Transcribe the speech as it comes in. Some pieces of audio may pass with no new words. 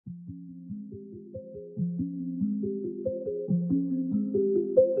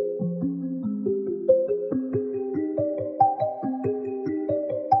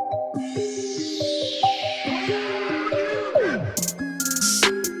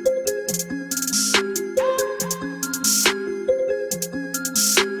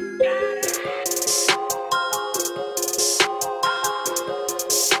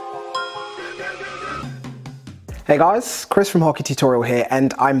Hey guys, Chris from Hockey Tutorial here,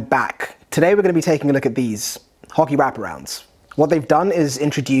 and I'm back. Today we're going to be taking a look at these hockey wraparounds. What they've done is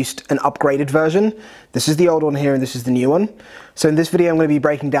introduced an upgraded version. This is the old one here and this is the new one. So in this video I'm going to be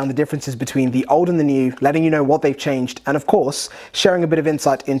breaking down the differences between the old and the new, letting you know what they've changed, and of course sharing a bit of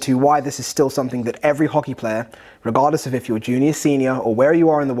insight into why this is still something that every hockey player, regardless of if you're junior, senior, or where you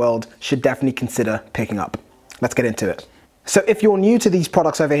are in the world, should definitely consider picking up. Let's get into it. So if you're new to these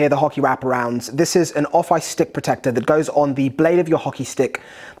products over here, the hockey wraparounds, this is an off-ice stick protector that goes on the blade of your hockey stick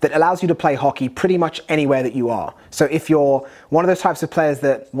that allows you to play hockey pretty much anywhere that you are. So if you're one of those types of players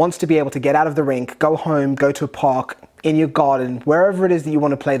that wants to be able to get out of the rink, go home, go to a park, in your garden, wherever it is that you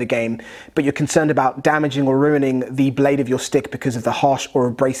want to play the game, but you're concerned about damaging or ruining the blade of your stick because of the harsh or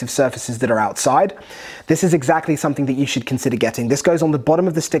abrasive surfaces that are outside, this is exactly something that you should consider getting. This goes on the bottom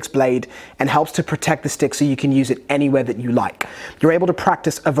of the stick's blade and helps to protect the stick so you can use it anywhere that you like. You're able to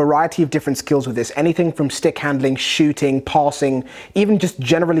practice a variety of different skills with this, anything from stick handling, shooting, passing, even just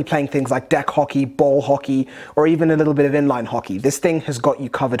generally playing things like deck hockey, ball hockey, or even a little bit of inline hockey. This thing has got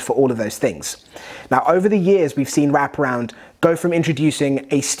you covered for all of those things. Now, over the years, we've seen wraparound go from introducing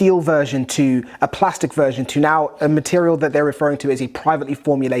a steel version to a plastic version to now a material that they're referring to as a privately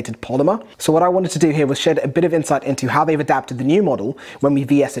formulated polymer. So what I wanted to do here was shed a bit of insight into how they've adapted the new model when we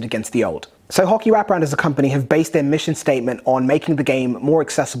VS it against the old. So Hockey Wraparound as a company have based their mission statement on making the game more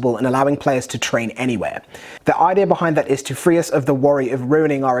accessible and allowing players to train anywhere. The idea behind that is to free us of the worry of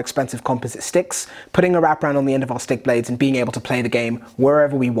ruining our expensive composite sticks, putting a wraparound on the end of our stick blades and being able to play the game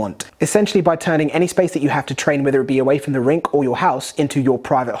wherever we want. Essentially by turning any space that you have to train, whether it be away from the rink or your house, into your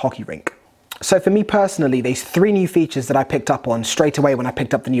private hockey rink. So for me personally, there's 3 new features that I picked up on straight away when I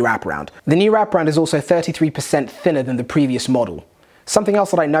picked up the new wraparound. The new wraparound is also 33% thinner than the previous model. Something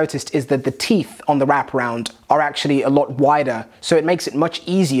else that I noticed is that the teeth on the wraparound are actually a lot wider, so it makes it much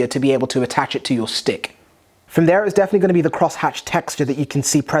easier to be able to attach it to your stick. From there, it's definitely going to be the crosshatch texture that you can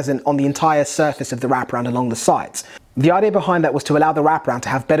see present on the entire surface of the wraparound along the sides. The idea behind that was to allow the wraparound to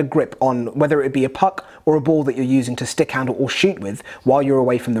have better grip on whether it be a puck or a ball that you're using to stick handle or shoot with while you're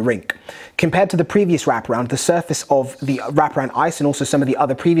away from the rink. Compared to the previous wraparound, the surface of the wraparound ice and also some of the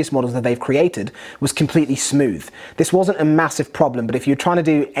other previous models that they've created was completely smooth. This wasn't a massive problem, but if you're trying to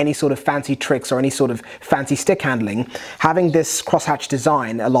do any sort of fancy tricks or any sort of fancy stick handling, having this crosshatch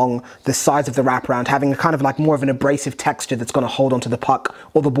design along the sides of the wraparound, having a kind of like more of an abrasive texture that's going to hold onto the puck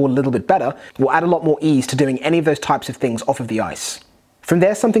or the ball a little bit better, will add a lot more ease to doing any of those types of things off of the ice. From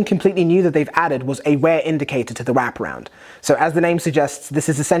there, something completely new that they've added was a wear indicator to the wraparound. So as the name suggests, this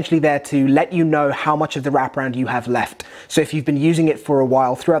is essentially there to let you know how much of the wraparound you have left. So if you've been using it for a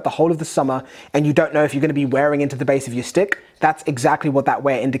while throughout the whole of the summer and you don't know if you're going to be wearing into the base of your stick, that's exactly what that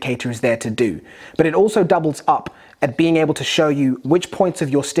wear indicator is there to do. But it also doubles up at being able to show you which points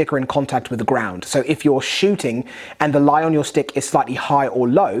of your stick are in contact with the ground. So if you're shooting and the lie on your stick is slightly high or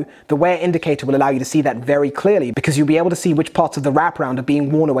low, the wear indicator will allow you to see that very clearly because you'll be able to see which parts of the wraparound are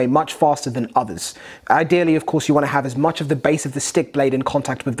being worn away much faster than others. Ideally, of course, you want to have as much of the base of the stick blade in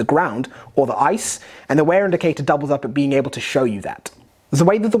contact with the ground or the ice, and the wear indicator doubles up at being able to show you that. The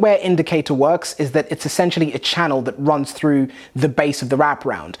way that the wear indicator works is that it's essentially a channel that runs through the base of the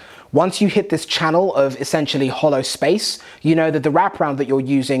wraparound. Once you hit this channel of essentially hollow space, you know that the wraparound that you're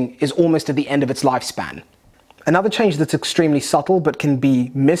using is almost at the end of its lifespan. Another change that's extremely subtle but can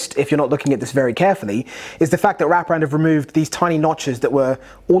be missed if you're not looking at this very carefully is the fact that wraparound have removed these tiny notches that were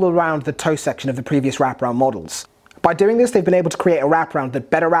all around the toe section of the previous wraparound models. By doing this, they've been able to create a wraparound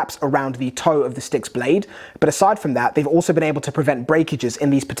that better wraps around the toe of the stick's blade, but aside from that, they've also been able to prevent breakages in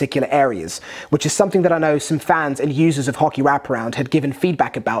these particular areas, which is something that I know some fans and users of hockey wraparound had given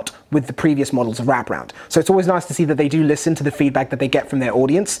feedback about with the previous models of wraparound. So it's always nice to see that they do listen to the feedback that they get from their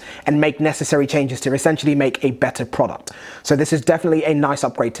audience and make necessary changes to essentially make a better product. So this is definitely a nice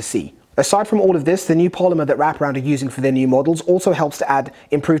upgrade to see. Aside from all of this, the new polymer that Wraparound are using for their new models also helps to add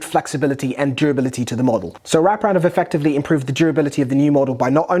improved flexibility and durability to the model. So Wraparound have effectively improved the durability of the new model by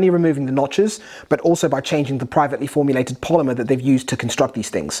not only removing the notches, but also by changing the privately formulated polymer that they've used to construct these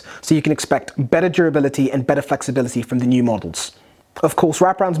things. So you can expect better durability and better flexibility from the new models. Of course,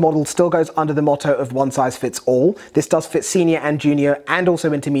 Wraparound's model still goes under the motto of one size fits all. This does fit senior and junior and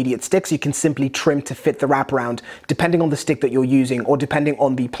also intermediate sticks. You can simply trim to fit the wraparound depending on the stick that you're using or depending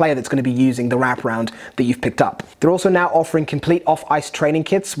on the player that's going to be using the wraparound that you've picked up. They're also now offering complete off-ice training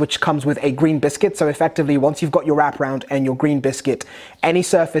kits, which comes with a green biscuit. So effectively, once you've got your wraparound and your green biscuit, any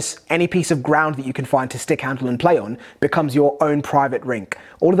surface, any piece of ground that you can find to stick handle and play on becomes your own private rink.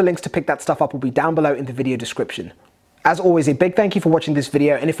 All of the links to pick that stuff up will be down below in the video description. As always, a big thank you for watching this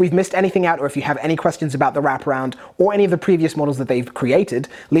video, and if we've missed anything out or if you have any questions about the wraparound or any of the previous models that they've created,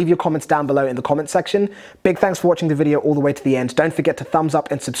 leave your comments down below in the comments section. Big thanks for watching the video all the way to the end. Don't forget to thumbs up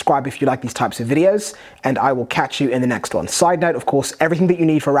and subscribe if you like these types of videos, and I will catch you in the next one. Side note, of course, everything that you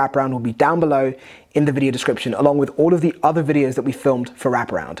need for wraparound will be down below in the video description, along with all of the other videos that we filmed for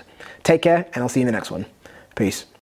wraparound. Take care, and I'll see you in the next one. Peace.